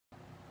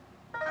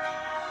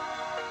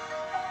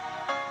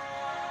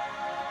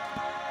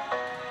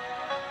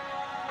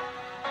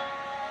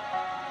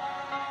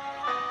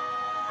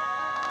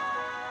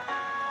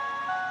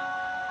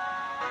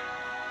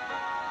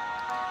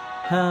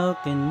How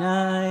can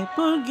I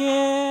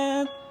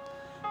forget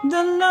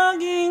the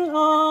longing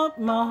of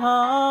my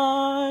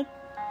heart?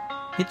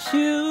 It's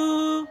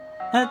you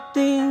I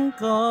think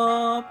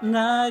of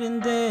night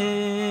and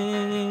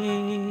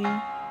day.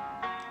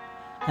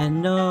 I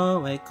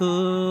know I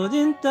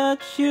couldn't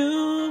touch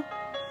you,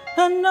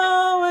 I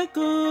know I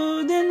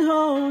couldn't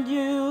hold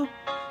you,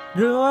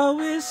 though I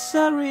wish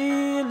I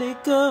really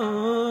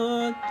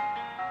could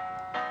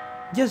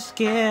just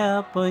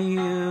care for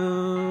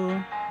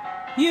you.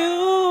 You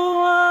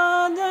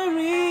are the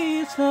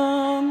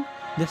reason,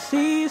 the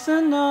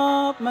season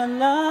of my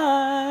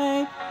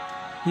life.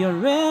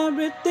 You're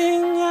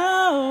everything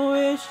I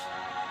wish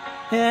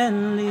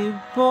and live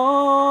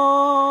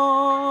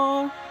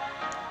for.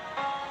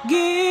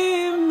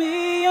 Give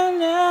me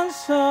an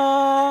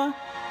answer,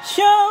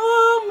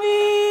 show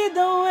me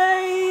the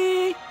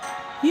way.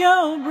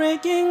 You're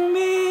breaking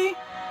me,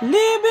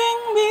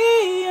 leaving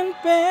me in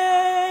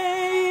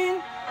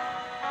pain.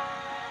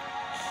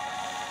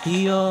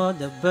 You're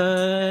the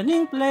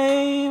burning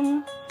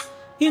flame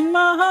in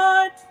my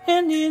heart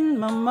and in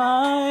my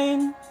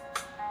mind.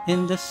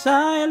 In the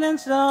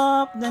silence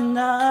of the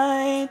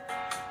night,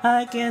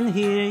 I can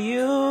hear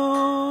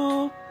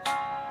you.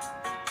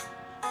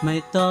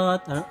 My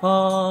thoughts are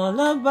all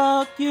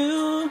about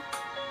you,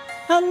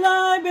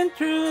 alive and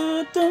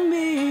true to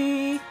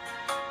me.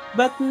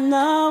 But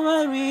now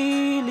I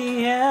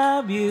really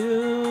have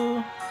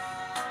you,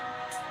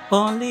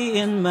 only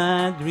in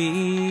my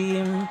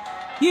dream.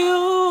 You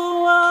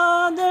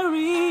are the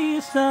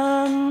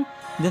reason,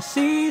 the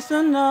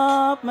season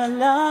of my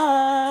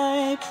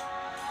life.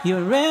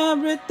 You're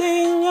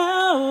everything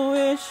I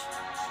wish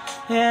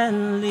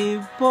and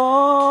live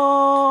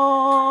for.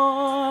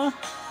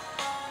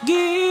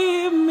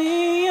 Give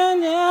me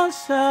an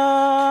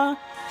answer,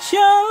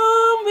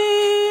 show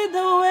me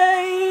the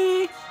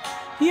way.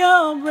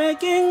 You're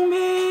breaking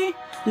me,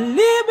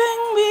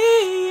 leaving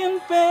me in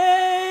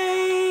pain.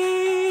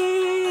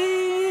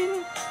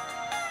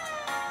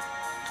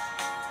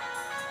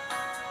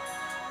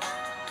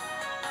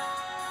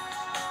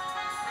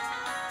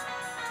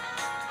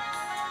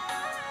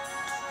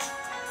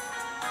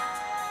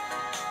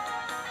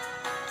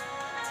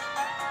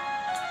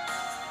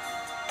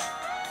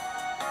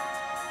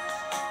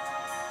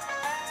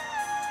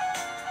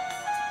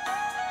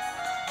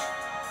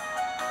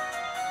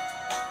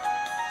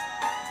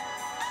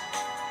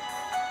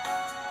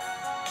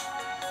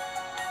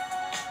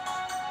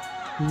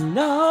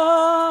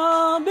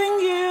 Loving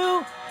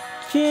you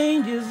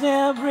changes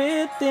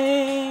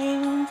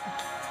everything.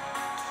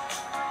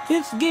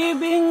 It's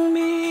giving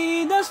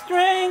me the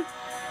strength.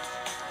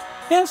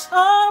 It's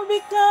all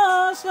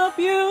because of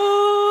you.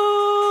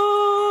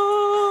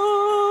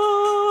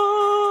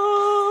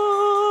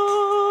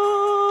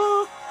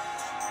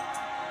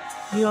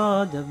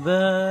 You're the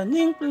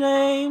burning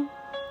flame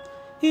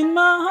in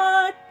my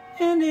heart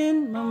and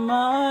in my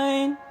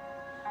mind.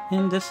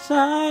 In the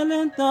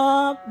silence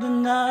of the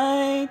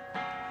night,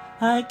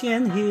 I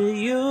can hear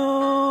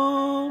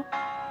you.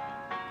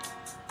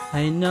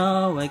 I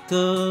know I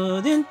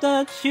couldn't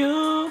touch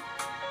you,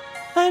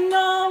 I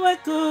know I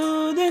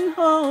couldn't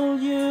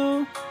hold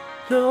you,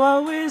 though I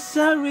wish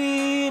I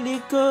really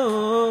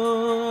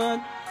could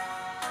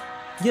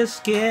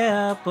just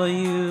care for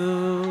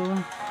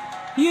you.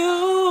 You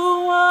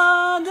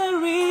are the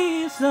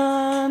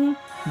reason,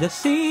 the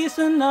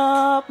season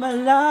of my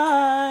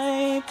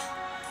life.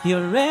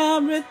 You're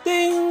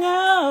everything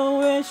I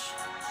wish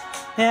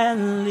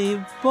and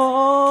live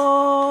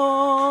for.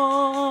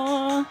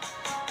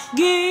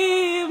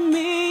 Give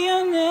me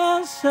an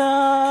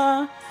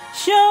answer,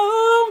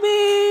 show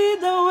me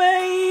the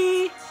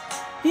way.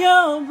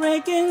 You're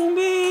breaking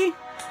me,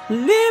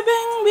 leaving